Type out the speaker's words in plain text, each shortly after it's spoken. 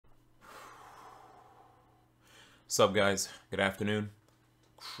What's up, guys? Good afternoon.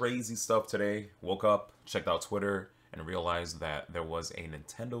 Crazy stuff today. Woke up, checked out Twitter, and realized that there was a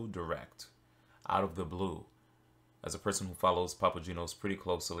Nintendo Direct out of the blue. As a person who follows Papagenos pretty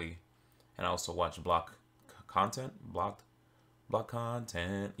closely, and I also watch block content.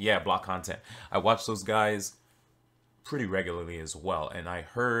 Yeah, block content. I watch those guys pretty regularly as well, and I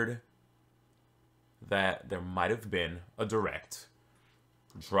heard that there might have been a Direct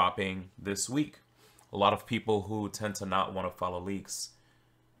dropping this week. A lot of people who tend to not want to follow leaks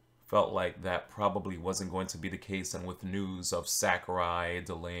felt like that probably wasn't going to be the case, and with news of Sakurai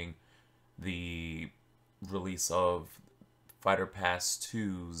delaying the release of Fighter Pass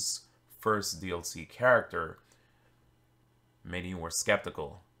 2's first DLC character, many were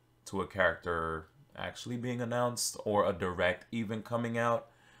skeptical to a character actually being announced or a Direct even coming out.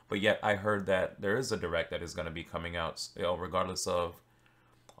 But yet I heard that there is a Direct that is going to be coming out, regardless of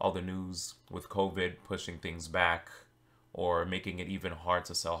all the news with COVID pushing things back or making it even hard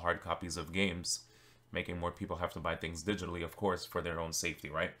to sell hard copies of games, making more people have to buy things digitally, of course, for their own safety,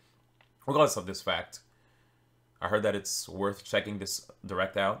 right? Regardless of this fact, I heard that it's worth checking this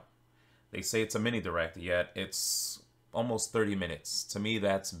Direct out. They say it's a mini Direct, yet it's almost 30 minutes. To me,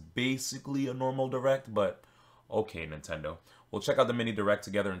 that's basically a normal Direct, but okay, Nintendo. We'll check out the mini Direct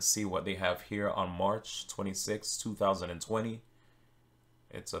together and see what they have here on March 26, 2020.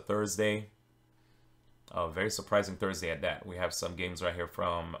 It's a Thursday, a very surprising Thursday at that. We have some games right here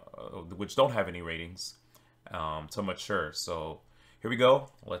from, which don't have any ratings, to mature. So here we go.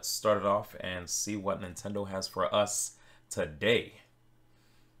 Let's start it off and see what Nintendo has for us today.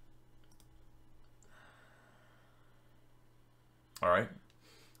 All right,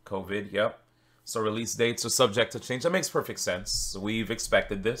 COVID, yep. So release dates are subject to change. That makes perfect sense. We've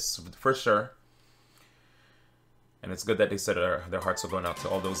expected this for sure. And it's good that they said their hearts are going out to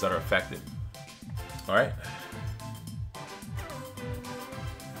all those that are affected. All right.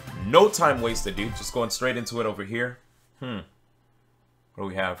 No time wasted, dude. Just going straight into it over here. What do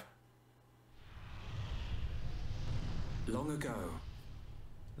we have? Long ago,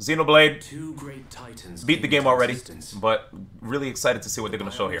 Xenoblade. two great titans Beat the game already, but really excited to see what they're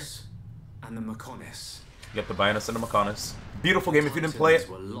going to show here. And the Mechonis. Get the Bionis and the Mechonis. Beautiful game. If you didn't play it,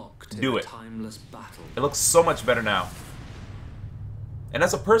 do it. It looks so much better now. And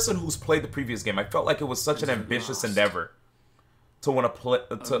as a person who's played the previous game, I felt like it was such an ambitious endeavor to want to play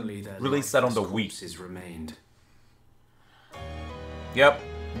release that on the Wii. Yep,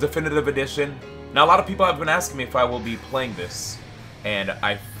 definitive edition. Now a lot of people have been asking me if I will be playing this, and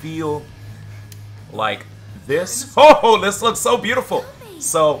I feel like this. Oh, this looks so beautiful.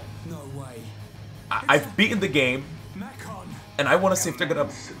 So I've beaten the game, and I want to see if they're going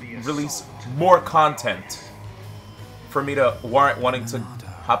to release more content for me to warrant wanting to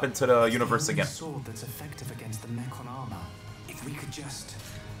hop into the universe again. Sword that's effective against the Mechon armor. If we could just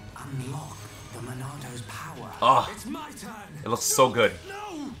unlock the Monado's power. Oh, it's my turn. It looks so good.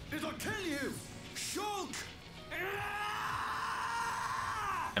 No, it'll kill you. Shulk.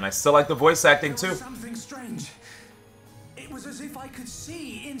 And I still like the voice acting too. Something strange. It was as if I could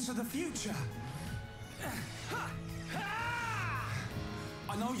see into the future.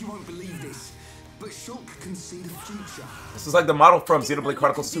 I know you won't believe this, but Shulk can see the future. This is like the model from Xenoblade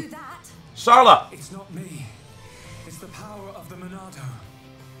Chronicles 2. Charla! It's not me. It's the power of the Monado.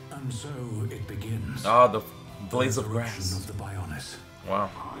 And so it begins. Oh, the blades of grass. Of the Bionis. Wow.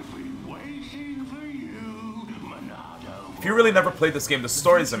 I've been waiting for you, Monado. If you really never played this game, the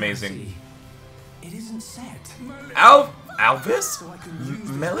story is amazing. It isn't set. Alvis? So I can use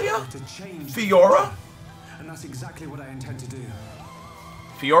this Melia? power to change the Fiora? future. And that's exactly what I intend to do.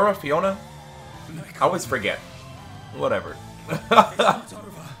 Fiora? Fiona? I always forget. Whatever. It's not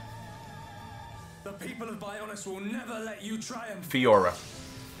over. The people of Bionis will never let you triumph. Fiora.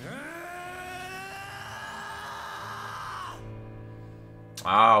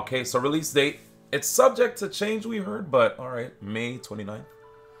 Ah, okay, so release date. It's subject to change, we heard, but alright, May 29th.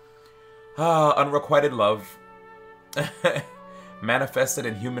 Ah, Unrequited Love. Manifested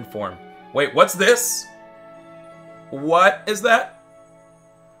in human form. Wait, what's this? What is that?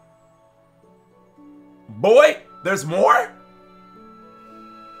 Boy, there's more?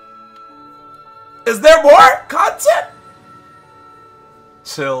 Is there more content?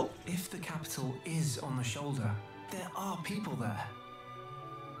 Chill. If the capital is on the shoulder, there are people there.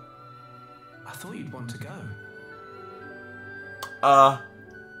 I thought you'd want to go.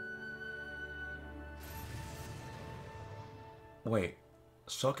 Wait.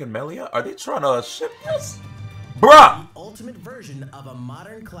 Shulk and Melia? Are they trying to ship this? Bruh! The ultimate version of a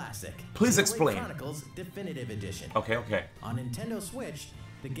modern classic. Please Xenoblade explain. Chronicles Definitive Edition. Okay, okay. On Nintendo Switch,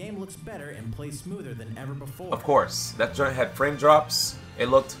 the game looks better and plays smoother than ever before. Of course, that joint had frame drops. It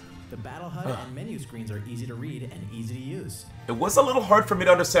looked... The battle HUD and menu screens are easy to read and easy to use. It was a little hard for me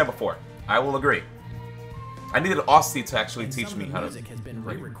to understand before. I will agree. I needed Austin to actually teach me how to... Music has been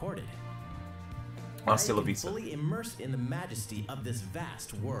re-recorded. Hasta la vista. Fully immersed in the majesty of this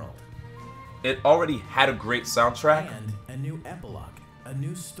vast world. It already had a great soundtrack. And a new epilogue, a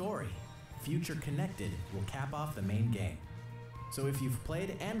new story, future connected, will cap off the main game. So if you've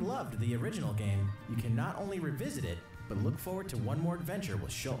played and loved the original game, you can not only revisit it, but look forward to one more adventure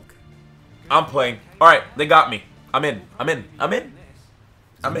with Shulk. I'm playing. Alright, they got me. I'm in. I'm in. I'm in.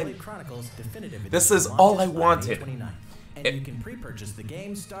 I'm in. Chronicles Definitive This is all I wanted. May 29th, and you can pre-purchase the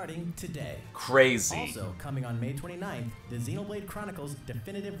game starting today. Crazy. Also, coming on May 29th, the Xenoblade Chronicles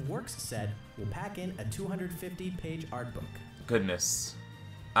Definitive Works set will pack in a 250-page art book. Goodness.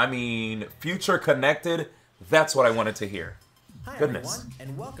 I mean, future connected, that's what I wanted to hear. Hi Goodness. everyone,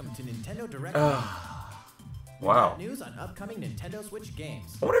 and welcome to Nintendo Direct. Wow. News on upcoming Nintendo Switch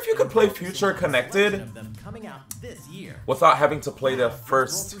games. I wonder if you could play Future Connected Of them coming out this year. without having to play the Now, let's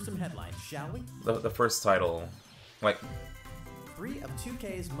first... roll through some headlines, shall we? The first title. Like, 3 of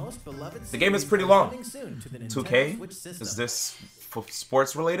 2K's most beloved the game is series pretty are long. coming soon to the Nintendo 2K? Switch system. Is this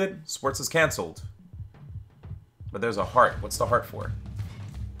sports related? Sports is canceled. But there's a heart. What's the heart for?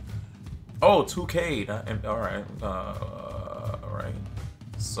 Oh, 2K. Alright. Alright.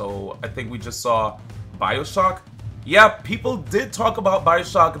 So, I think we just saw BioShock. Yeah, people did talk about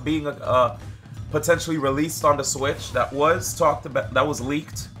BioShock being potentially released on the Switch. That was talked about. That was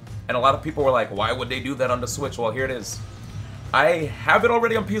leaked. And a lot of people were like, why would they do that on the Switch? Well, here it is. I have it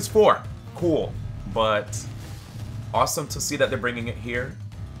already on PS4. Cool. But awesome to see that they're bringing it here.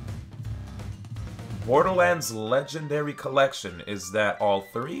 Borderlands Legendary Collection. Is that all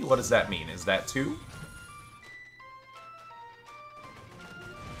 3? What does that mean? Is that 2?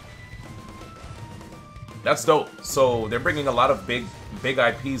 That's dope. So they're bringing a lot of big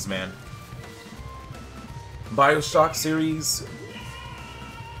IPs, man. BioShock series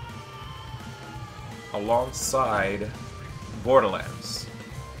alongside Borderlands.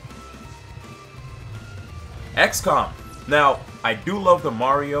 XCOM. Now, I do love the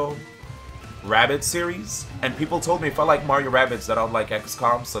Mario Rabbids series, and people told me if I like Mario Rabbids that I'd like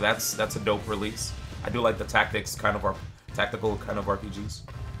XCOM, so that's a dope release. I do like the tactical kind of RPGs.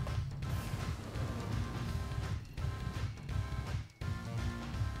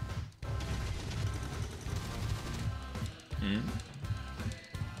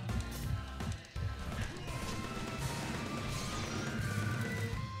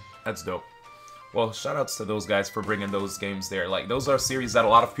 That's dope. Well, shoutouts to those guys for bringing those games there. Like, those are series that a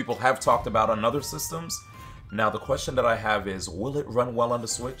lot of people have talked about on other systems. Now, the question that I have is, will it run well on the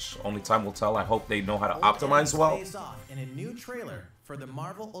Switch? Only time will tell. I hope they know how to optimize well. Face off in a new trailer for the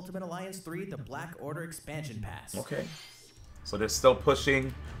Marvel Ultimate Alliance 3: The Black Order Expansion Pass. Okay. So they're still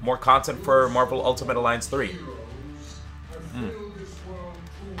pushing more content for Marvel Ultimate Alliance 3.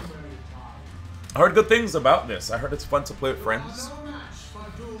 I heard good things about this. I heard it's fun to play with friends.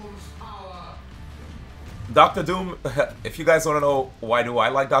 Dr. Doom, if you guys want to know why do I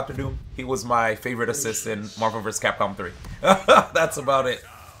like Dr. Doom, he was my favorite assist in Marvel vs. Capcom 3. That's about it.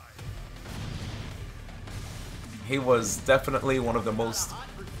 He was definitely one of the most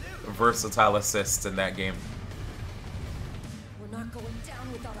versatile assists in that game. We're not going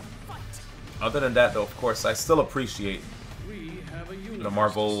down without a fight. Other than that, though, of course, I still appreciate the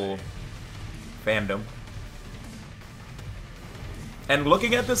Marvel fandom. And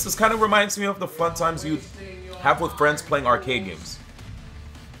looking at this kind of reminds me of the fun times you have with friends playing arcade games.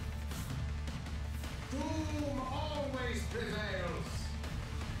 Doom always prevails.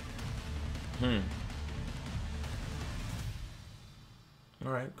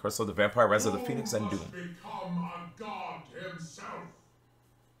 Alright, Curse of the Vampire, Rise of the Phoenix, and Doom. Become a god himself.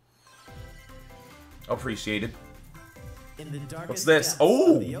 Appreciated. In the darkest What's this? depths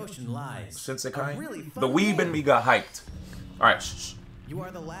Oh! of the ocean lies Shinsekai? a really fun The weeb in game. me got hyped. Alright, shh. You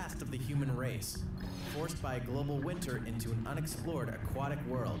are the last of the human race, forced by global winter into an unexplored aquatic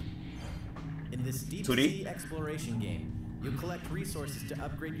world. In this deep 2D? sea exploration game, you'll collect resources to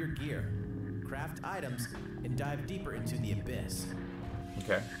upgrade your gear, craft items, and dive deeper into the abyss.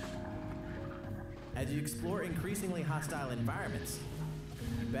 Okay. As you explore increasingly hostile environments,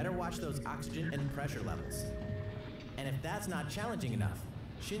 you better watch those oxygen and pressure levels. And if that's not challenging enough,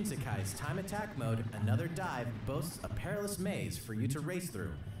 Shinsekai's Time Attack Mode, Another Dive, boasts a perilous maze for you to race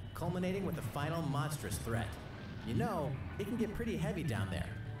through, culminating with a final monstrous threat. You know, it can get pretty heavy down there,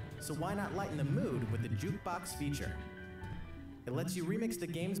 so why not lighten the mood with the Jukebox feature? It lets you remix the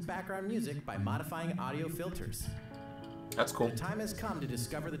game's background music by modifying audio filters. That's cool. The time has come to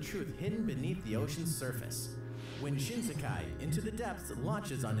discover the truth hidden beneath the ocean's surface. When Shinsekai Into the Depths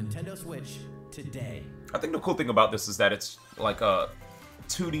launches on Nintendo Switch today. I think the cool thing about this is that it's like a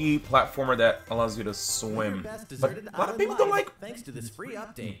 2D platformer that allows you to swim. But a lot of people don't like thanks to this free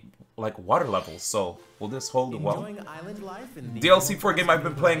update. Like water levels, so will this hold well? Enjoying island life in the DLC for a game I've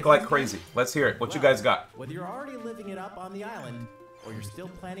been playing like crazy. Let's hear it. What you guys got? Whether you're already living it up on the island or you're still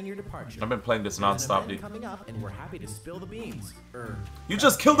planning your departure. I've been playing this there's an nonstop, event dude. coming up and we're happy to spill the beans. You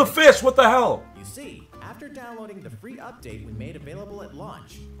just killed the fish. What the hell? You see, after downloading the free update we made available at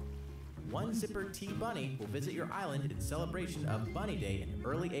launch, one Zipper T Bunny will visit your island in celebration of Bunny Day in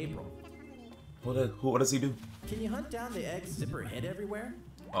early April. What does he do? Can you hunt down the eggs Zipper hid everywhere?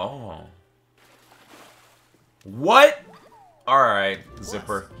 Oh. What? Alright,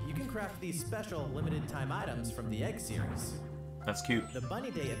 Zipper. Plus, you can craft these special limited time items from the egg series. That's cute. The Bunny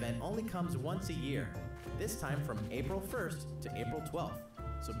Day event only comes once a year, this time from April 1st to April 12th,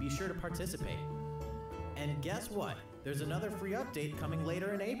 so be sure to participate. And guess what? There's another free update coming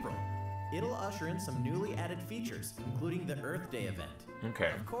later in April. It'll usher in some newly added features, including the Earth Day event.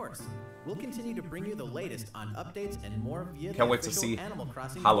 Okay. Of course, we'll continue to bring you the latest on updates and more via Can't the wait to official see Animal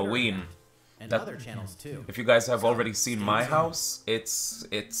Crossing Halloween. Twitter account and other channels too. If you guys have already seen stay my tuned. house,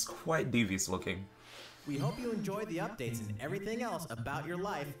 it's quite devious looking. We hope you enjoy the updates and everything else about your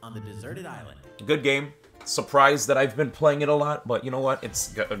life on the deserted island. Good game. Surprised that I've been playing it a lot, but you know what?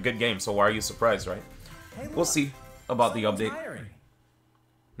 It's a good game, so why are you surprised, right? Hey, We'll look, see about the someone's update. hiring.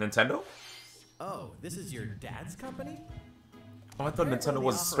 Nintendo? Oh, this is your dad's company? Oh, I thought Apparently Nintendo they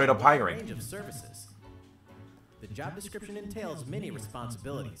was offer straight a up wide hiring. range of services. The job description entails many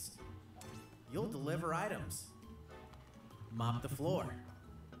responsibilities. You'll deliver items, mop the floor,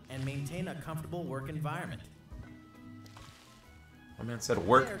 and maintain a comfortable work environment. My man said They are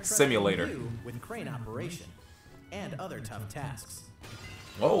work trusting simulator. you with crane operation and other tough tasks.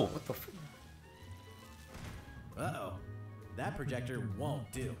 Oh, what the f- Uh-oh, that projector won't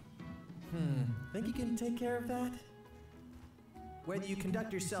do. Think you can take care of that? Whether you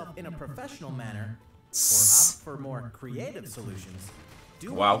conduct yourself in a professional manner or opt for more creative solutions,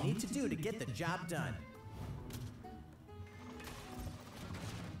 do Wow. what you need to do to get the job done.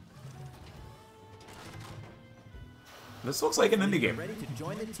 This looks like an indie You're game. ready to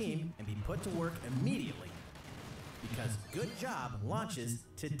join the team and be put to work immediately. Because Good Job launches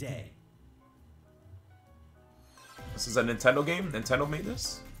today. This is a Nintendo game? Nintendo made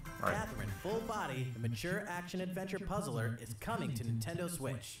this? Alright. Catherine Full Body, the mature action-adventure puzzler, is coming to Nintendo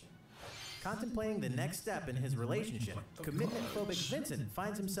Switch. Contemplating the next step in his relationship, commitment-phobic Vincent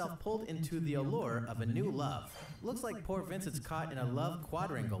finds himself pulled into the allure of a new love. Looks like poor Vincent's caught in a love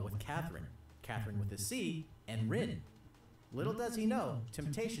quadrangle with Catherine, Catherine with a C, and Rin. Little does he know,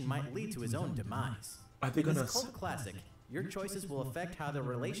 temptation might lead to his own demise. I think In I'm this cult classic, your choices will affect how the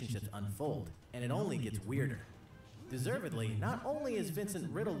relationships unfold, and it only gets weirder. Deservedly, not only is Vincent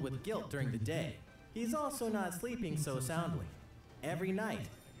riddled with guilt during the day, he's also not sleeping so soundly. Every night,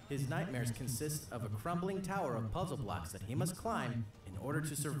 his nightmares consist of a crumbling tower of puzzle blocks that he must climb in order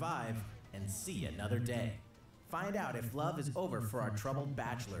to survive and see another day. Find out if love is over for our troubled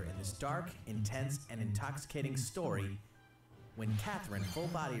bachelor in this dark, intense, and intoxicating story when Catherine Full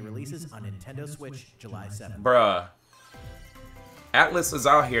Body releases on Nintendo Switch July 7th. Bruh. Atlas is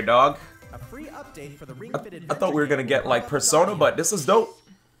out here, dog. A free update for the Ring Fit I Adventure thought we were gonna game get will like pop up Persona, on but this is dope.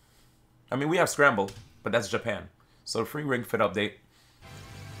 I mean, we have Scramble, but that's Japan. So free Ring Fit update.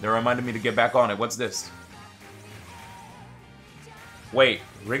 They reminded me to get back on it. What's this? Wait,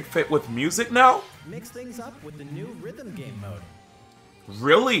 Ring Fit with music now? Mix things up with the new rhythm game mode.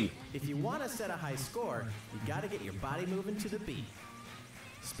 Really? If you want to set a high score, you gotta get your body moving to the beat.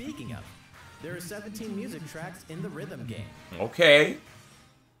 Speaking of, there are 17 music tracks in the rhythm game. Okay.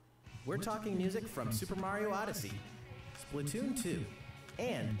 We're talking music from Super Mario Odyssey, Splatoon 2,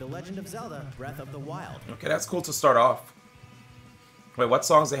 and The Legend of Zelda Breath of the Wild. Okay, that's cool to start off. Wait, what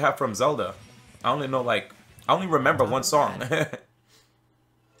songs they have from Zelda? I only know like, I only remember one song.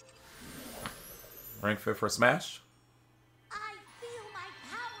 Ring Fit for Smash? I feel my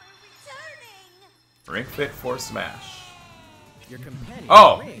power returning! Ring Fit for Smash. Your companion,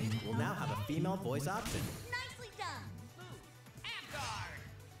 Oh. Ring, will now have a female voice option. Nicely done!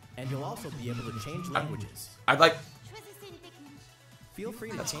 And you'll also be able to change languages. I'd like, Choisissez une technique. Feel free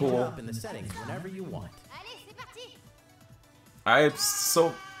to That's change cool. it up in the settings whenever you want. Allez, c'est parti! I'm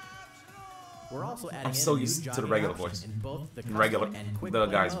so, We're also adding I'm in so a new used to the jogging regular option voice. in both the regular, custom and quick the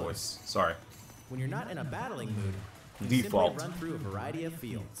play guy's modes. voice. Sorry. When you're not in a battling mood, you Default. simply run through a variety of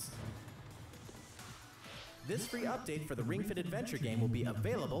fields. This free update for the Ring Fit Adventure game will be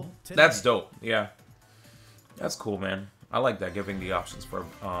available today. That's dope. Yeah. That's cool, man. I like that, giving the options for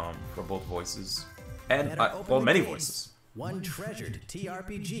both voices and Better open well, the many gates. voices. One treasured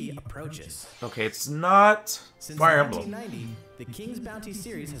TRPG approaches. Okay, it's not Since Fire Emblem. 1990, the King's Bounty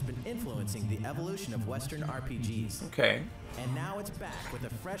series has been influencing the evolution of Western RPGs. Okay. And now it's back with a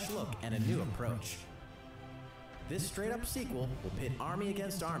fresh look and a new approach. This straight-up sequel will pit army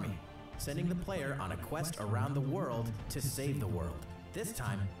against army, sending the player on a quest around the world to save the world. This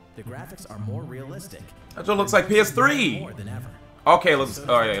time, the graphics are more realistic. That just looks like PS3. More than ever. Okay, looks. So Oh does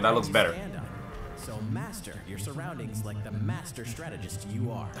the yeah, that terrain looks you better. stand on. So master your surroundings like the master strategist you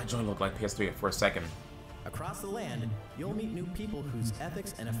are. That joint looked like PS3 for a second. Across the land, you'll meet new people whose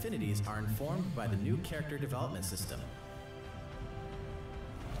ethics and affinities are informed by the new character development system.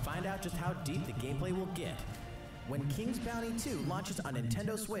 Find out just how deep the gameplay will get when King's Bounty 2 launches on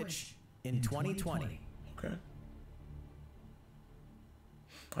Nintendo Switch in 2020. Okay.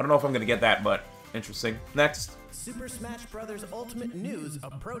 I don't know if I'm gonna get that, but interesting. Next. Super Smash Bros. Ultimate news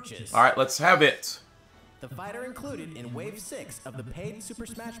approaches. All right, let's have it. The fighter included in Wave 6 of the paid Super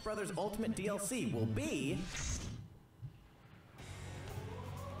Smash Bros. Ultimate DLC will be...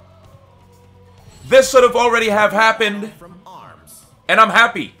 This should have already have happened, from ARMS. and I'm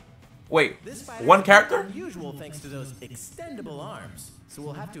happy. Wait, This fighter one is character? unusual thanks to those extendable arms, so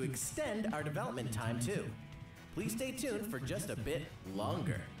we'll have to extend our development time too. Please stay tuned for just a bit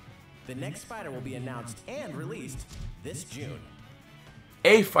longer. The next fighter will be announced and released this June.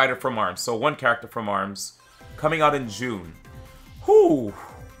 A fighter from ARMS, so one character from ARMS, coming out in June. Whew.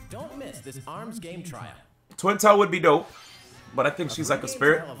 Don't miss this ARMS game trial. Twin Tail would be dope, but I think she's like a Pre-game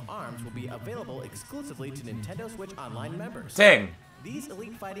spirit. trial of ARMS will be available exclusively to Nintendo Switch Online members. Dang. These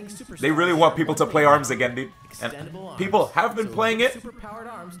elite fighting superstars They really want are people to one play way ARMS again, dude. And extendable arms. people have been So playing use it, super-powered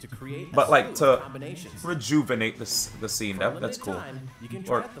arms to create but a like slew of to combinations. rejuvenate the scene. For a That's limited cool. time, you can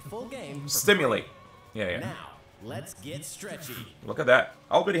try Or out the full game for stimulate. Yeah, free. yeah. Now, let's get stretchy. Look at that.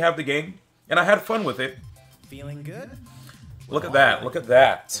 I already have the game, and I had fun with it. Feeling good? Look at that. Look at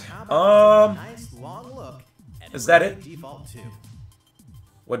that. How about taking a nice long look at Is that it? Default 2.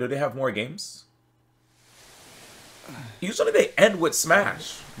 What, do they have more games? Usually they end with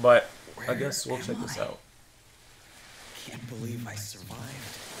Smash, but I guess we'll check this out. Can't believe I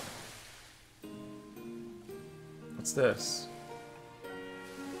survived. What's this?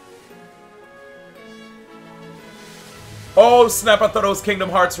 Oh snap, I thought it was Kingdom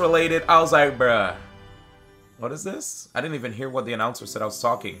Hearts related. I was like, bruh. What is this? I didn't even hear what the announcer said. I was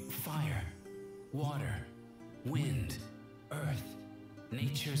talking. Fire, water, wind, earth,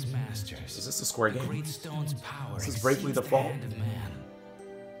 nature's masters. Is this a Square The game? great stone's power This is Bravely exceeds the Default? hand of man,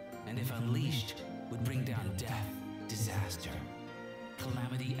 and if unleashed, would bring down death, disaster,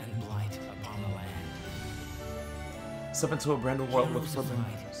 calamity, and blight upon the land. Step into a brand new world with Heroes of forbidden.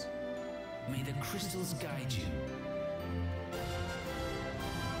 light, may the crystals guide you.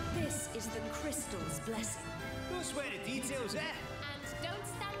 This is the crystal's blessing. Don't swear the details, eh? And don't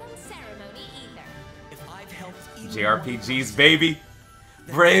stand on ceremony either. If I've helped even JRPGs, baby.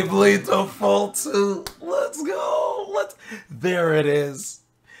 Bravely Default 2. Let's go. There it is.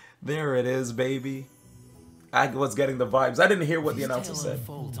 There it is, baby. I was getting the vibes. I didn't hear what the announcer said.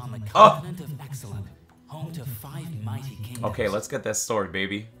 unfolds on the Oh. continent of Excellent, home to 5 mighty kingdoms. Okay, let's get that story,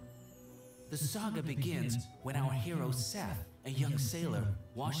 baby. The saga begins when our hero Seth, a young sailor,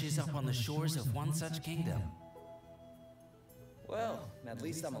 washes up on the shores of one such kingdom. Well, at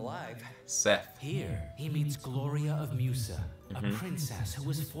least I'm alive. Seth. Here, he meets Gloria of Musa, a princess who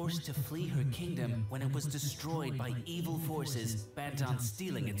was forced to flee her kingdom when it was destroyed by evil forces bent on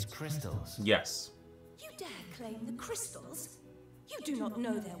stealing its crystals. Yes. You dare claim the crystals? You do not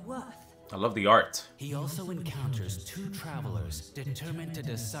know their worth. I love the art. He also encounters 2 travelers determined to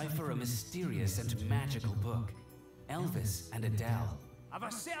decipher a mysterious and magical book, Elvis and Adele. I've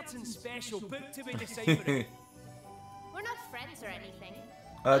a certain special book to be deciphering. We're not friends or anything.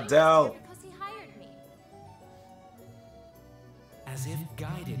 Adele. I'm just here because he hired me. As if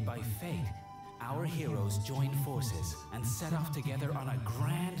guided by fate, our heroes join forces and set off together on a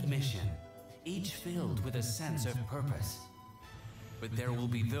grand mission, each filled with a sense of purpose. But there will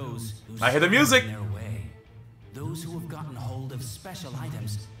be those who I hear the stand music. in their way. Those who have gotten hold of special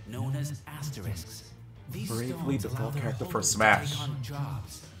items known as asterisks. These Bravely stones allow Default their character for holders to Smash. take on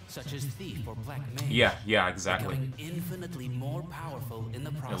jobs such as thief or black mage. Yeah, exactly. Becoming infinitely more powerful in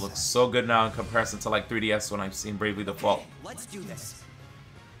the process. It looks so good now in comparison to like 3DS when I've seen Bravely Default. Let's do this.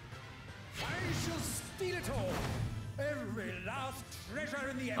 I shall steal it all. Every last treasure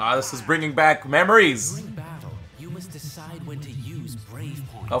in the Ah, this is bringing back memories. During battle, you must decide when to use Brave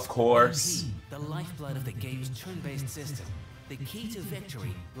Point. Of course. BP, the lifeblood of the game's turn-based system. The key to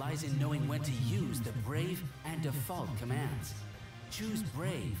victory lies in knowing when to use the Brave and Default commands. Choose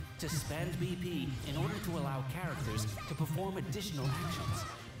Brave to spend BP in order to allow characters to perform additional actions.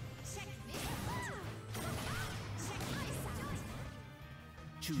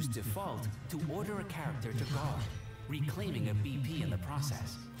 Choose Default to order a character to guard, reclaiming a BP in the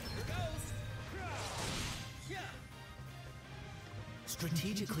process.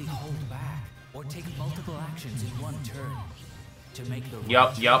 Strategically hold back or take multiple actions in one turn. To make the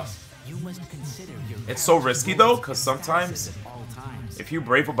right choice, you must consider your It's so risky though, because statuses sometimes at all times. if you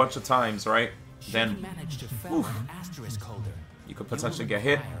brave a bunch of times, right, Should then you manage to fell an asterisk holder, you could potentially get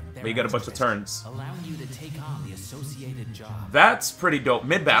hit, but you get a bunch of turns. allowing you to take on the associated job. That's pretty dope.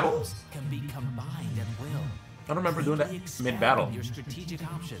 Mid-battle? Can be combined at will. I don't remember doing that Greatly expanding mid-battle. your strategic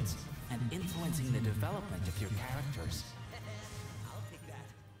options and influencing the development of your characters.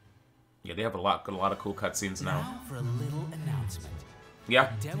 Yeah, they have a lot of cool cutscenes now. Now for a little announcement.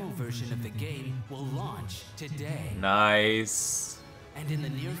 Yeah. A demo version of the game will launch today. Nice. And in the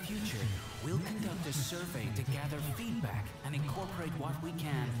near future, we'll conduct a survey to gather feedback and incorporate what we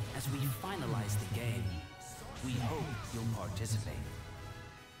can as we finalize the game. We hope you'll participate.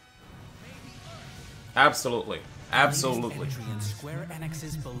 Absolutely. Absolutely. Latest entry in Square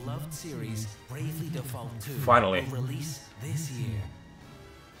Enix's beloved series, Bravely Default 2, Finally. will release this year.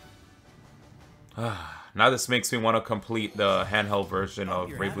 Now this makes me want to complete the handheld version of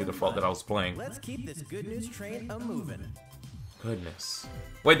You're Bravely having Default fun. that I was playing. Let's keep this good news train a-moving. Goodness.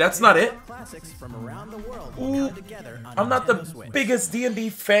 Wait, that's not it? Classics from around the world Ooh, come together on I'm not the Nintendo Switch. biggest D&D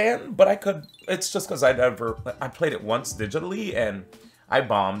fan, but I could. It's just because I played it once digitally and I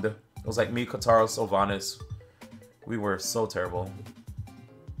bombed. It was like me, Kotaro, Sylvanas. We were so terrible.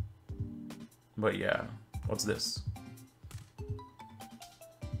 But yeah, what's this?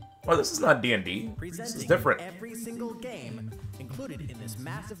 Oh, this is not D&D. This is Presenting different. every single game included in this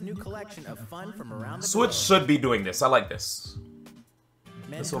massive new collection of fun from around the Switch should be doing this. I like this.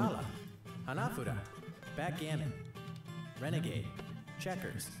 globe. this one- Mancala, Hanafuda, Backgammon, Renegade,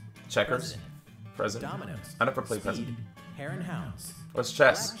 Checkers, Checkers. Present. Dominoes, I never played Speed, Present. Hare and Hounds, What's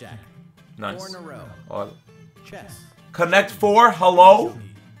chess? Blackjack, Nice. 4 in a row, Oh, Chess, Connect 4. Hello.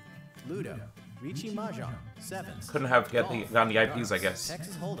 Ludo, Ricci Mahjong, Sevens. Couldn't have Golf, gotten the IPs, I Darts, guess.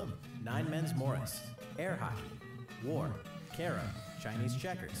 Texas Hold'em, Nine Men's Morris, Air Hockey, War, Carom, Chinese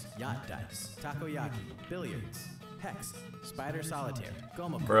Checkers, Yacht Dice, Takoyaki, Billiards, Hex, Spider Solitaire,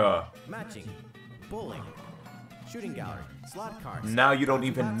 Goma, Bruh. Matching, Bowling, Shooting Gallery, Slot Cards. Now you don't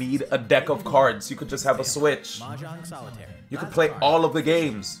even need a deck of cards. You could just have a Switch. Mahjong Solitaire. You can Lads play Cards, all of the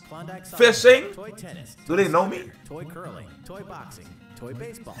games. Klondike Solitaire, Fishing? Toy tennis. Do they know me? Toy curling. Toy boxing. Toy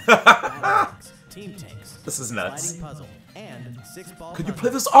baseball. Battle tanks, team tanks. This is nuts. Sliding puzzle. And 6-ball Could you puzzle. play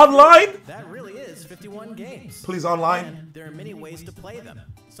this online? That really is 51 games. Please online. And there are many ways to play them.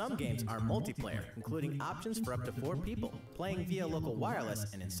 Some games are multiplayer, including options for up to 4 people, playing via local wireless,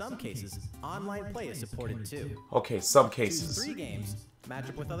 and in some cases, online play is supported too. Okay, some Choose cases. 3 games, match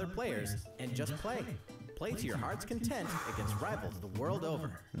up with other players, and just play. Play to your heart's content against rivals the world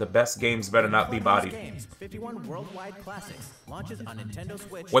over. The best games better not be One of these bodied. Games, 51 worldwide classics, launches on Nintendo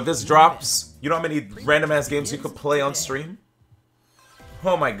Switch. When this drops, you know how many random ass games you could play on stream?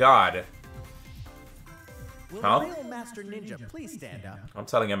 Oh my god. Will Huh? Real Master Ninja please stand up? I'm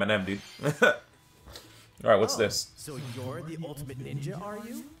telling Eminem, dude. Alright, what's Oh, this? So you're the ultimate ninja, are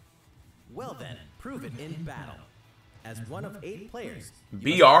you? Well then, prove it in battle. As one of 8 players,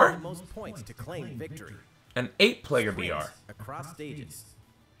 you must BR? earn the most points to claim victory. An 8-player Sprint VR. across stages,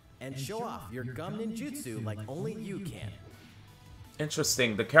 and show off your gum ninjutsu like only you can.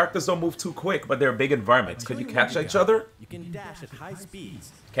 Interesting. The characters don't move too quick, but they're big environments. Could you Doing catch Ninja each Gum, other? You can dash at high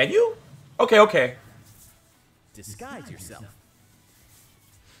speeds. Can you? Okay, okay. Disguise yourself.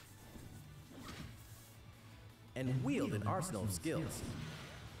 And wield an arsenal of skills.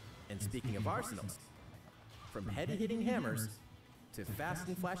 And speaking of arsenals, from heavy-hitting hammers to fast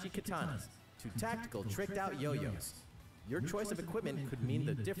and flashy katanas to tactical tricked-out yo-yos, your choice of equipment could mean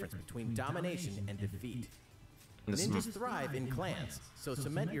the difference between domination and defeat. This Ninjas thrive in clans, so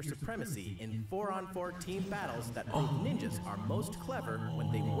cement your supremacy in 4-on-4 team battles that prove ninjas are most clever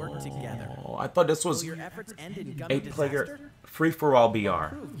when they work together. Oh, I thought this was Will your efforts end in gummy 8-player disaster? free-for-all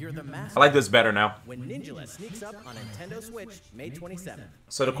BR. Prove you're the master. I like this better now. When Ninjala sneaks up on Nintendo Switch May 27th.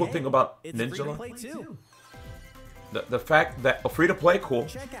 So the cool Hey, thing about it's free to Ninjala, play too. the fact that free-to-play, cool.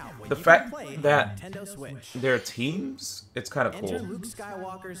 Check out what The you fact can play on that Nintendo Switch. their teams, it's kind of Enter cool. Luke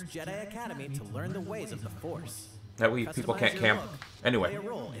Skywalker's Jedi Academy to learn the ways of the Force. That way people Customize can't your camp. look, Anyway, play a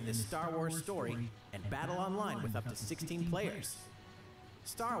role in this Star Wars story and battle online with up to 16 players.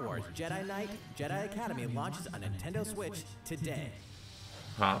 Star Wars Jedi Knight Jedi Academy launches on Nintendo Switch today.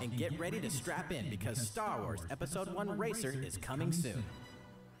 Huh? And get ready to strap in because Star Wars Episode 1 Racer is coming soon.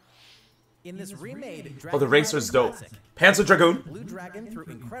 In this remade Oh, the Racer's dope. Panzer Dragoon. Blue Dragon through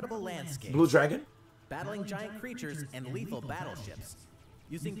incredible landscapes. Blue Dragon. Battling giant creatures and lethal battleships.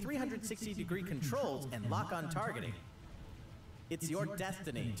 Using 360-degree controls and lock-on targeting. It's your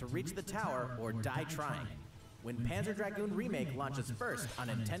destiny to reach the tower or die trying. When Panzer Dragoon Remake launches first on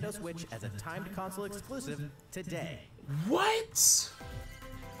Nintendo Switch as a timed console exclusive today. What?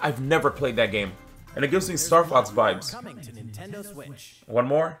 I've never played that game. And it gives me Star Fox vibes. Coming to Nintendo Switch. One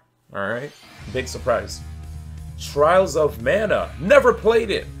more? Alright. Big surprise. Trials of Mana. Never played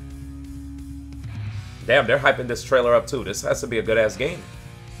it. Damn, they're hyping this trailer up too. This has to be a good-ass game.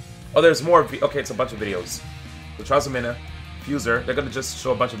 Oh, there's more. Okay, it's a bunch of videos. The Trials of Mana. Fuser. They're gonna just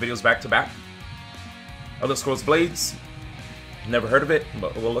show a bunch of videos back to back. Elder Scrolls Blades. Never heard of it,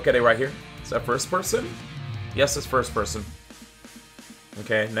 but we'll look at it right here. Is that first person? Yes, it's first person.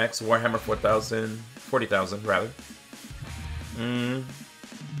 Okay, next. Warhammer 40,000 rather.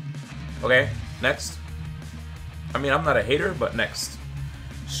 Okay, next. I mean, I'm not a hater, but next.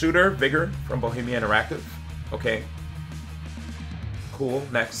 Shooter, Vigor from Bohemia Interactive. Okay. Cool,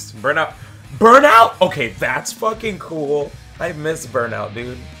 next. Burnout. Burnout? Okay, that's fucking cool. I miss Burnout,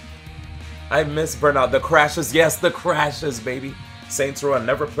 dude. I miss Burnout. The crashes, yes, the crashes, baby. Saints Row. I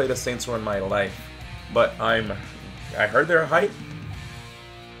never played a Saints Row in my life, but I heard they're hype.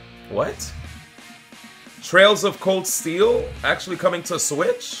 What? Trails of Cold Steel actually coming to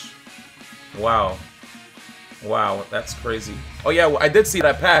Switch? Wow. Wow, that's crazy. Oh yeah, well, I did see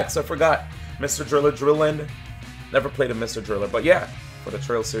that PAX. I forgot. Mr. Driller Drillin. Never played a Mr. Driller, but yeah, for the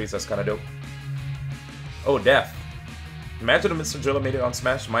Trail series, that's kind of dope. Oh, Death. Imagine if Mr. Driller made it on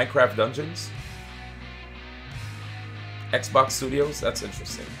Smash. Minecraft Dungeons. Xbox Studios. That's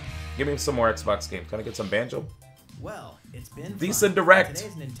interesting. Give me some more Xbox games. Can I get some Banjo? Well, it's been Decent fun. Direct.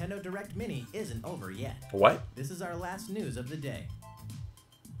 Today's Nintendo Direct Mini isn't over yet. What? This is our last news of the day.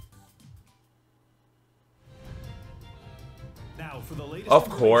 Now for the latest Of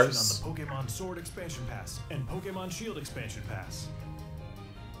information course. on the Pokemon Sword Expansion Pass and Pokemon Shield Expansion Pass.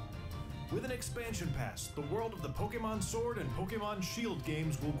 With an expansion pass, the world of the Pokemon Sword and Pokemon Shield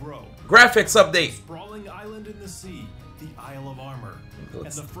games will grow. Graphics update. Sprawling island in the sea, the Isle of Armor, and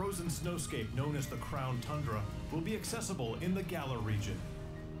the frozen snowscape known as the Crown Tundra will be accessible in the Galar region.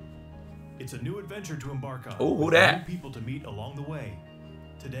 It's a new adventure to embark on. Ooh, who with dat? new people to meet along the way.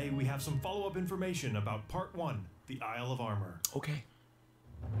 Today we have some follow-up information about Part 1, the Isle of Armor. Okay.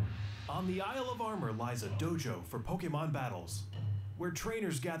 On the Isle of Armor lies a dojo for Pokemon battles, where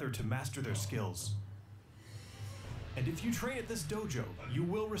trainers gather to master their skills. And if you train at this dojo, you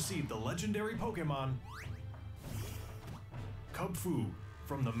will receive the legendary Pokemon Cubfu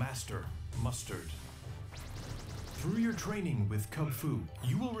from the Master, Mustard. Through your training with Cubfu,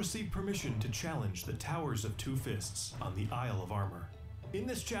 you will receive permission to challenge the Towers of Two Fists on the Isle of Armor. In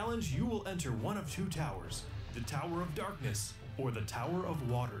this challenge, you will enter one of two towers, the Tower of Darkness or the Tower of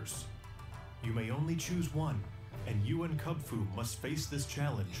Waters. You may only choose one, and you and Cubfu must face this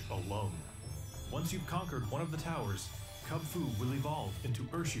challenge alone. Once you've conquered one of the towers, Cubfu will evolve into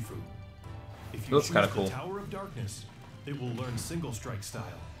Urshifu. If you Looks choose kinda the cool. Tower of Darkness, it will learn Single Strike style.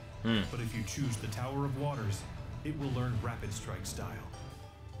 But if you choose the Tower of Waters, it will learn Rapid Strike style.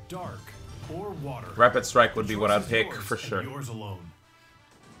 Dark or Water. Rapid Strike would be what I'd Choice is pick yours for and sure. yours alone.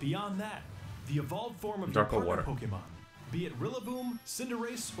 Beyond that, the evolved form of Dark or your partner Water. Pokemon, be it Rillaboom,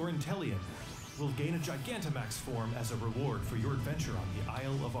 Cinderace, or Inteleon, will gain a Gigantamax form as a reward for your adventure on the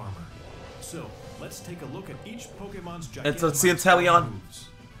Isle of Armor. So, let's take a look at each Pokemon's Gigantamax Let's see Inteleon. moves.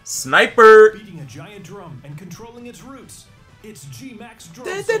 Sniper. Beating a giant drum and controlling its roots, it's G-Max Drum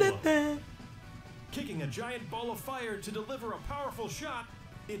Da, da, Solo. da, da. Kicking a giant ball of fire to deliver a powerful shot,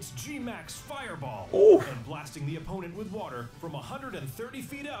 it's G-Max Fireball. Ooh. And blasting the opponent with water from 130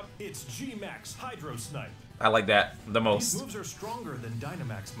 feet up, it's G-Max Hydro Snipe. I like that the These most. moves are stronger than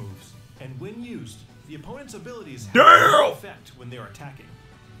Dynamax moves, and when used, the opponent's abilities have Damn! no effect when they're attacking.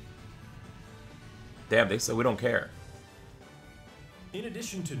 Damn, they said we don't care. In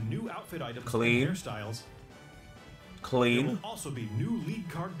addition to new outfit items Clean. and hairstyles, there Clean. will also be new lead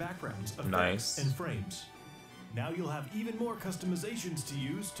card backgrounds, effects, Nice. and frames. Now you'll have even more customizations to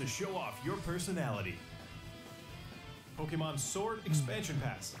use to show off your personality. Pokemon Sword Expansion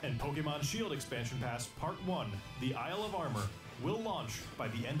Pass and Pokemon Shield Expansion Pass Part 1, the Isle of Armor, will launch by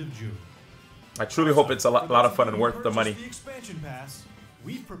the end of June. I truly hope it's a lot of fun and Who worth the purchase money. The Expansion Pass,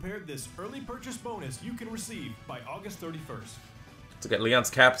 we've prepared this early purchase bonus you can receive by August 31st. To get Leon's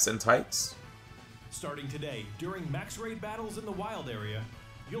caps and tights. Starting today, during max raid battles in the wild area,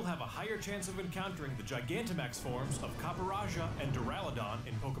 you'll have a higher chance of encountering the Gigantamax forms of Caparaja and Duraludon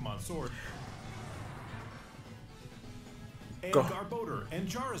in Pokemon Sword, and Garbodor and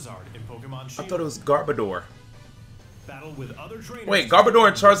Charizard in Pokemon Shield. I thought it was Garbodor. Battle with other trainers. Wait, Garbodor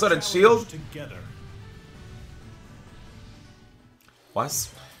and Charizard and Shield? Together. What?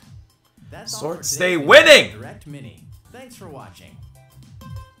 That's all Sword for stay today's winning! Direct Mini. Thanks for watching.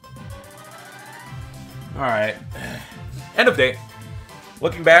 Alright. End of day.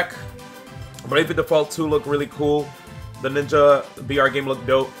 Looking back, Bravely Default 2 looked really cool. The Ninja BR game looked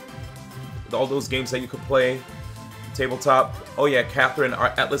dope. All those games that you could play. Tabletop. Oh yeah, Catherine, our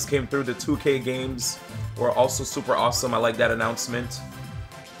Atlas came through. The 2K games were also super awesome. I like that announcement.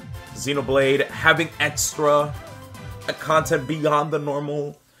 Xenoblade having extra content beyond the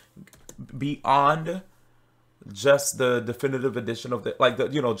normal, beyond just the definitive edition of the, like, the,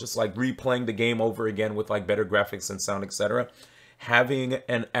 you know, just like replaying the game over again with like better graphics and sound, etc. Having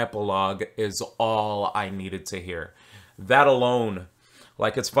an epilogue is all I needed to hear. That alone,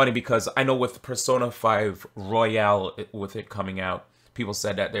 like, it's funny because I know with Persona 5 Royale, with it coming out, people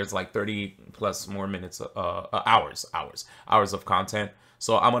said that there's like 30 plus more minutes, hours of content.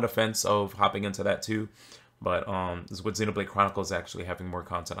 So I'm on the fence of hopping into that too. But with Xenoblade Chronicles actually having more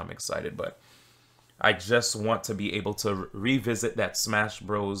content, I'm excited. But I just want to be able to revisit that Smash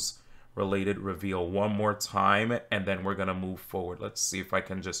Bros. Related reveal one more time, and then we're gonna move forward. Let's see if I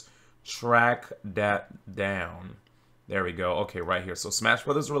can just track that down. There we go. Okay, right here. So Smash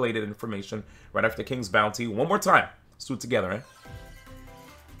Brothers related information right after King's Bounty. One more time. Let's do it together, eh?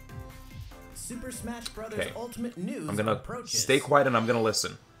 Super Smash Bros. Ultimate news I'm gonna approaches. stay quiet and I'm gonna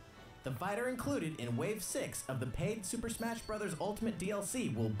listen. The fighter included in Wave 6 of the paid Super Smash Bros. Ultimate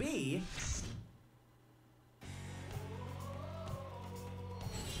DLC will be...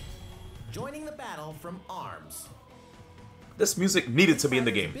 joining the battle from ARMS. This music needed to be in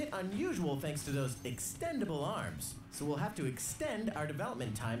the It's game. a bit unusual thanks to those extendable arms, so we'll have to extend our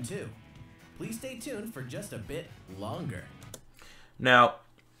development time too. Please stay tuned for just a bit longer. Now,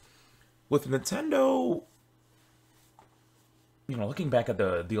 with Nintendo, you know, looking back at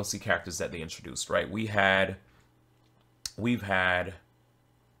the DLC characters that they introduced, right? We've had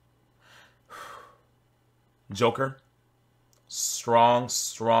Joker, strong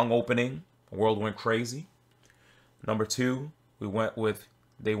opening. World went crazy. Number 2, they went with,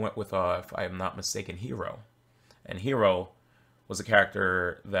 if I am not mistaken, Hero. And Hero was a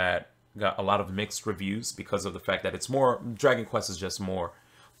character that got a lot of mixed reviews because of the fact that it's more, Dragon Quest is just more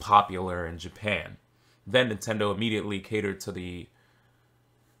popular in Japan. Then Nintendo immediately catered to the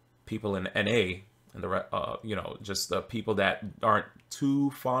people in NA and the you know, just the people that aren't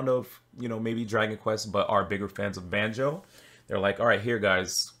too fond of, you know, maybe Dragon Quest but are bigger fans of Banjo. They're like, all right, here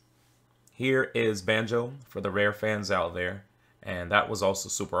guys, here is Banjo for the rare fans out there. And that was also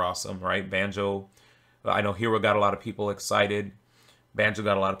super awesome, right? Banjo, I know Hero got a lot of people excited. Banjo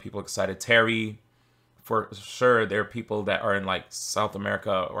got a lot of people excited. Terry, for sure, there are people that are in like South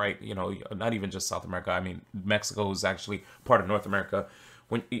America, right? You know, not even just South America. I mean, Mexico is actually part of North America.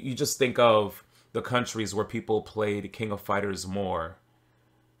 When you just think of the countries where people played King of Fighters more,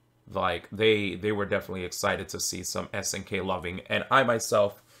 like they were definitely excited to see some SNK loving. And I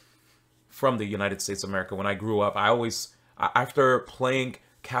myself, from the United States of America, when I grew up, I always, after playing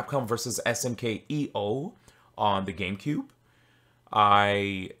Capcom versus SNK EO on the GameCube,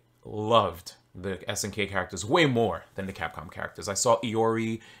 I loved the SNK characters way more than the Capcom characters. I saw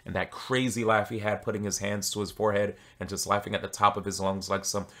Iori and that crazy laugh he had, putting his hands to his forehead and just laughing at the top of his lungs like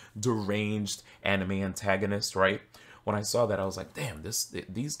some deranged anime antagonist, right? When I saw that, I was like, damn,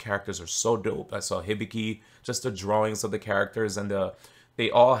 these characters are so dope. I saw Hibiki, just the drawings of the characters, and they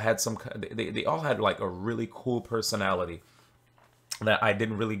all had they all had like a really cool personality that I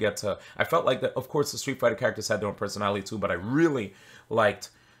didn't really get to. I felt like that, of course, the Street Fighter characters had their own personality too, but I really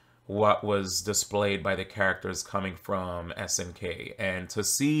liked what was displayed by the characters coming from SNK. And to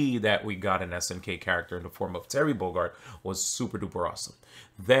see that we got an SNK character in the form of Terry Bogard was super duper awesome.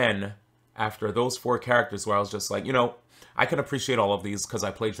 Then, after those 4 characters where I was just like, you know, I can appreciate all of these because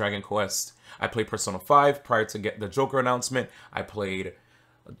I played Dragon Quest. I played Persona 5 prior to get the Joker announcement. I played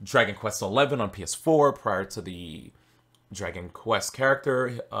Dragon Quest 11 on PS4 prior to the Dragon Quest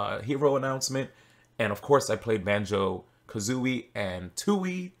character hero announcement. And of course, I played Banjo-Kazooie and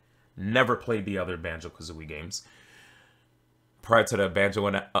Tooie. Never played the other Banjo-Kazooie games prior to the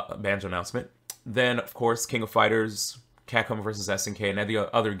Banjo announcement. Then, of course, King of Fighters, Capcom vs. SNK, and every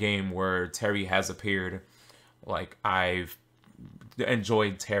other game where Terry has appeared. Like, I've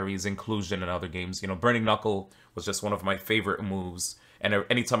enjoyed Terry's inclusion in other games. You know, Burning Knuckle was just one of my favorite moves And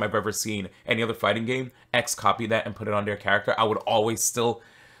anytime I've ever seen any other fighting game, X copy that and put it on their character, I would always still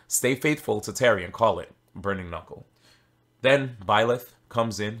stay faithful to Terry and call it Burning Knuckle. Then Byleth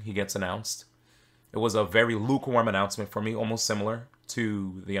comes in, he gets announced. It was a very lukewarm announcement for me, almost similar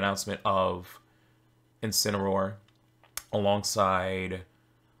to the announcement of Incineroar alongside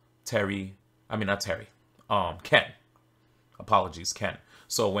Terry. I mean, not Terry. Ken. Apologies, Ken.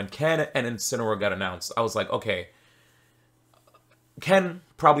 So when Ken and Incineroar got announced, I was like, okay, Ken,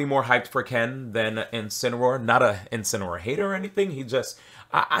 probably more hyped for Ken than Incineroar. Not a Incineroar hater or anything. He just,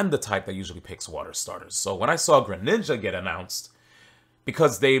 I'm the type that usually picks water starters. So when I saw Greninja get announced,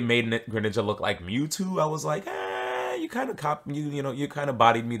 because they made Greninja look like Mewtwo, I was like, you kind of you kind of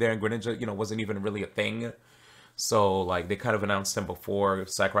bodied me there, and Greninja, wasn't even really a thing. So like they kind of announced him before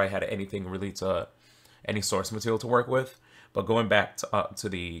Sakurai had anything really any source material to work with. But going back to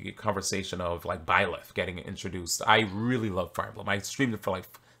the conversation of like Byleth getting introduced, I really love Fire Emblem. I streamed it for like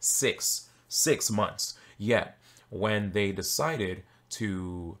six months. Yet when they decided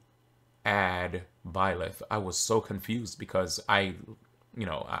to add Byleth, I was so confused because I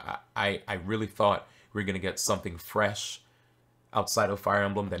really thought we were gonna get something fresh outside of Fire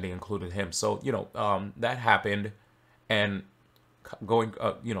Emblem. Then they included him. So that happened, and going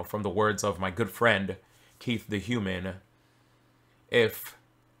from the words of my good friend Keith the Human. If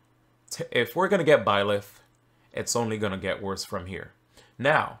we're going to get Byleth, it's only going to get worse from here.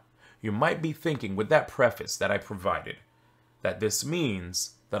 Now, you might be thinking with that preface that I provided that this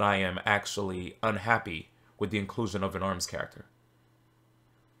means that I am actually unhappy with the inclusion of an ARMS character.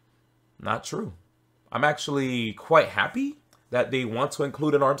 Not true. I'm actually quite happy that they want to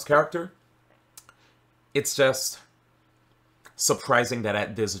include an ARMS character. It's just surprising that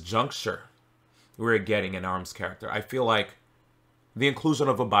at this juncture, we're getting an ARMS character. I feel like the inclusion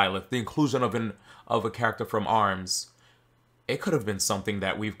of a Byleth, the inclusion of a character from ARMS, it could have been something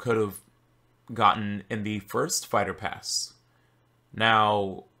that we could have gotten in the first Fighter Pass.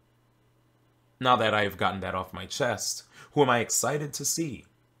 Now that I've gotten that off my chest, who am I excited to see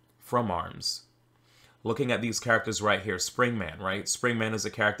from ARMS? Looking at these characters right here, Springman, right? Springman is a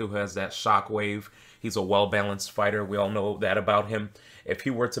character who has that shockwave. He's a well-balanced fighter. We all know that about him. If he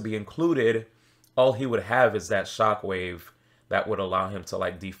were to be included, all he would have is that shockwave that would allow him to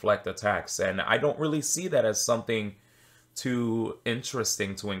like deflect attacks. And I don't really see that as something too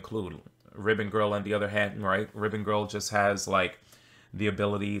interesting to include. Ribbon Girl, on the other hand, right? Ribbon Girl just has like the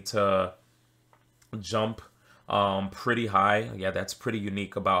ability to jump pretty high. Yeah, that's pretty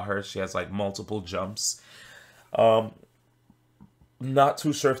unique about her. She has like multiple jumps. Not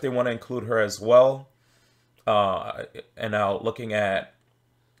too sure if they want to include her as well. And now looking at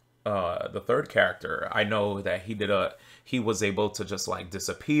the third character, I know that he was able to just like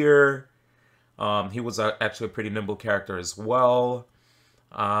disappear. He was actually a pretty nimble character as well.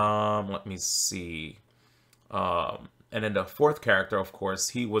 Let me see. And then the fourth character, of course,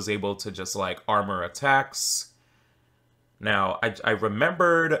 he was able to just like armor attacks. Now, I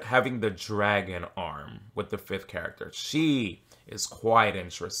remembered having the dragon arm with the fifth character. She is quite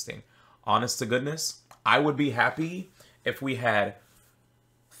interesting. Honest to goodness, I would be happy if we had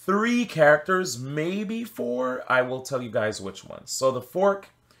 3 characters, maybe 4. I will tell you guys which ones. So the fork,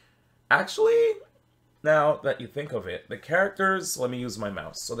 actually, now that you think of it, the characters, let me use my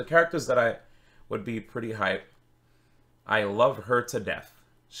mouse. So the characters that I would be pretty hype, I love her to death.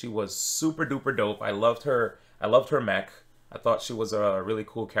 She was super duper dope. I loved her mech. I thought she was a really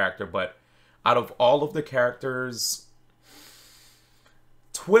cool character, but out of all of the characters,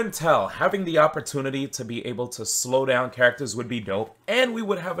 Twintel, having the opportunity to be able to slow down characters would be dope, and we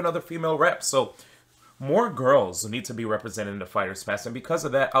would have another female rep. So more girls need to be represented in the Fighters Pass, and because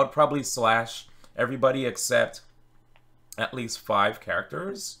of that, I would probably slash everybody except at least 5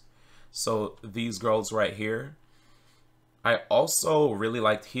 characters. So these girls right here. I also really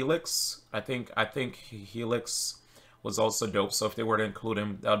liked Helix. I think Helix was also dope. So if they were to include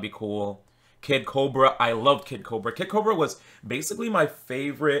him, that would be cool. Kid Cobra, I loved Kid Cobra. Kid Cobra was basically my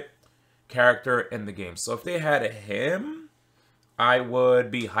favorite character in the game. So if they had him, I would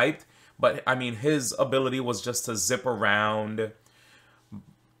be hyped. But I mean, his ability was just to zip around.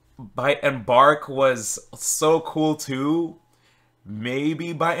 Bite and Bark was so cool too.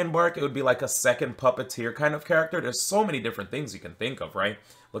 Maybe Bite and Bark, it would be like a second puppeteer kind of character. There's so many different things you can think of, right?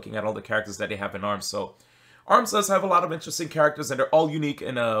 Looking at all the characters that they have in ARMS. So ARMS does have a lot of interesting characters, and they're all unique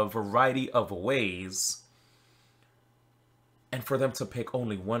in a variety of ways. And for them to pick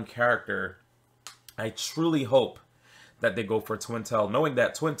only one character, I truly hope that they go for Twintel, knowing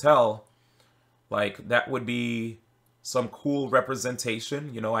that Twintel, like, that would be some cool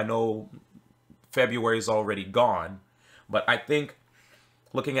representation. You know, I know February is already gone, but I think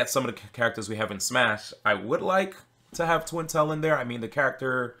looking at some of the characters we have in Smash, I would like to have Twintel in there. I mean, the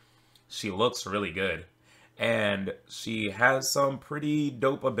character, she looks really good. And she has some pretty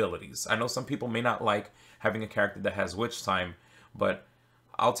dope abilities. I know some people may not like having a character that has Witch Time, but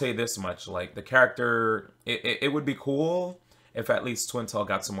I'll tell you this much. Like, the character, it would be cool if at least Twintel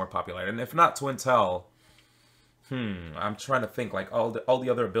got some more popularity. And if not Twintel, I'm trying to think, like, all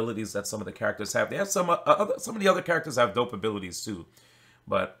the other abilities that some of the characters have. They have some of the other characters have dope abilities too.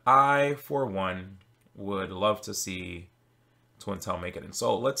 But I, for one, would love to see Twintel make it in.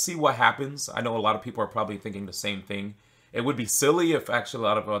 So let's see what happens. I know a lot of people are probably thinking the same thing. It would be silly if actually a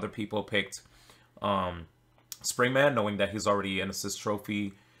lot of other people picked Springman, knowing that he's already an assist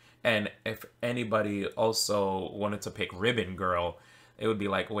trophy. And if anybody also wanted to pick Ribbon Girl, it would be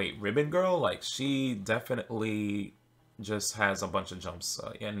like, wait, Ribbon Girl? Like, she definitely just has a bunch of jumps.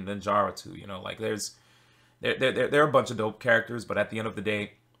 And then Jara too, you know, like there are a bunch of dope characters, but at the end of the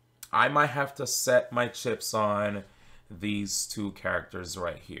day, I might have to set my chips on these two characters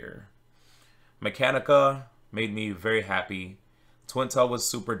right here. Mechanica made me very happy. Twintel was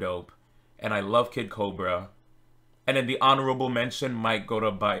super dope. And I love Kid Cobra. And then the honorable mention might go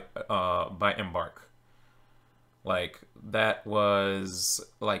to by Embark. Like, that was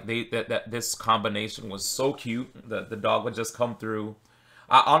like this combination was so cute. The dog would just come through.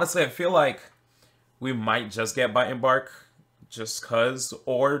 Honestly, I feel like we might just get by Embark just cause,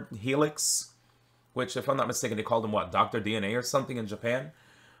 or Helix. Which, if I'm not mistaken, they called him, what, Dr. DNA or something in Japan?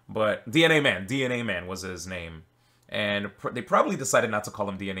 But DNA Man was his name. And they probably decided not to call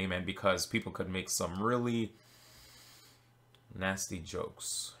him DNA Man because people could make some really nasty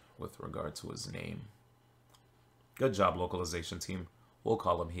jokes with regard to his name. Good job, localization team. We'll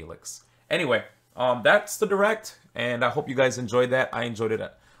call him Helix. Anyway, that's the Direct, and I hope you guys enjoyed that. I enjoyed it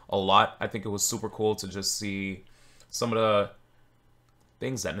a lot. I think it was super cool to just see some of the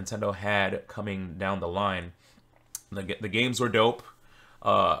things that Nintendo had coming down the line. The games were dope.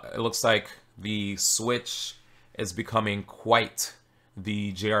 It looks like the Switch is becoming quite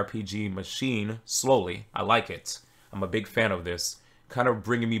the JRPG machine slowly. I like it. I'm a big fan of this. Kind of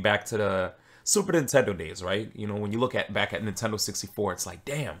bringing me back to the Super Nintendo days, right? You know, when you look back at Nintendo 64, it's like,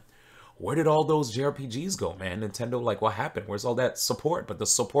 damn, where did all those JRPGs go, man? Nintendo, like, what happened? Where's all that support? But the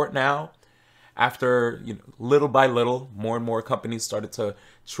support now, after, you know, little by little, more and more companies started to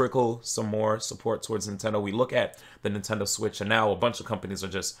trickle some more support towards Nintendo. We look at the Nintendo Switch, and now a bunch of companies are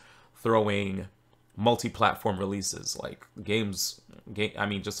just throwing multi-platform releases, like I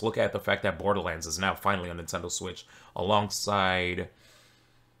mean, just look at the fact that Borderlands is now finally on Nintendo Switch, alongside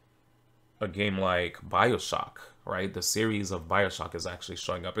a game like BioShock, right? The series of BioShock is actually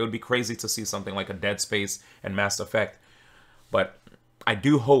showing up. It would be crazy to see something like a Dead Space and Mass Effect, but I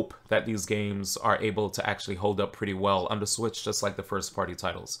do hope that these games are able to actually hold up pretty well on the Switch, just like the first-party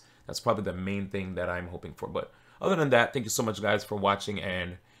titles. That's probably the main thing that I'm hoping for. But other than that, thank you so much, guys, for watching.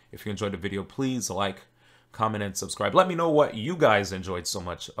 And if you enjoyed the video, please like, comment, and subscribe. Let me know what you guys enjoyed so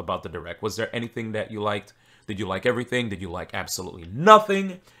much about the Direct. Was there anything that you liked? Did you like everything? Did you like absolutely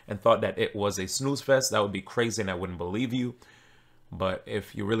nothing and thought that it was a snooze fest? That would be crazy, and I wouldn't believe you. But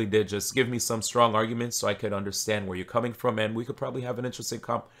if you really did, just give me some strong arguments so I could understand where you're coming from, and we could probably have an interesting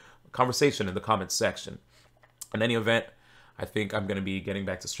conversation in the comments section. In any event, I think I'm going to be getting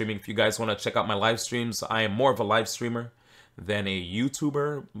back to streaming. If you guys want to check out my live streams, I am more of a live streamer than a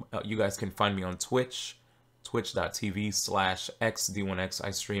YouTuber. You guys can find me on Twitch, twitch.tv/xd1x.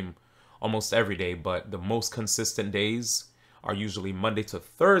 I stream almost every day, but the most consistent days are usually Monday to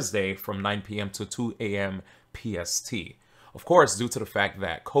Thursday from 9 p.m. to 2 a.m. PST. Of course, due to the fact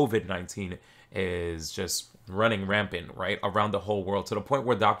that COVID-19 is just running rampant, right, around the whole world, to the point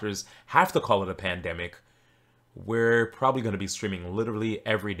where doctors have to call it a pandemic, we're probably going to be streaming literally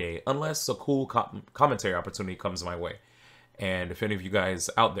every day, unless a cool commentary opportunity comes my way. And if any of you guys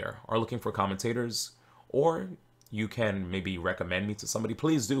out there are looking for commentators, or you can maybe recommend me to somebody,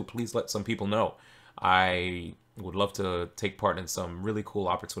 please do. Please let some people know. I would love to take part in some really cool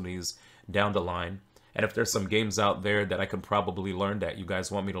opportunities down the line. And if there's some games out there that I could probably learn that you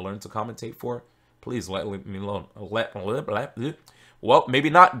guys want me to learn to commentate for, please let me alone. Well, maybe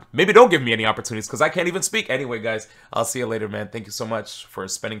not. Maybe don't give me any opportunities because I can't even speak. Anyway, guys, I'll see you later, man. Thank you so much for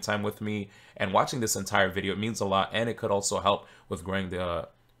spending time with me and watching this entire video. It means a lot, and it could also help with growing the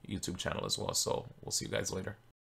YouTube channel as well. So we'll see you guys later.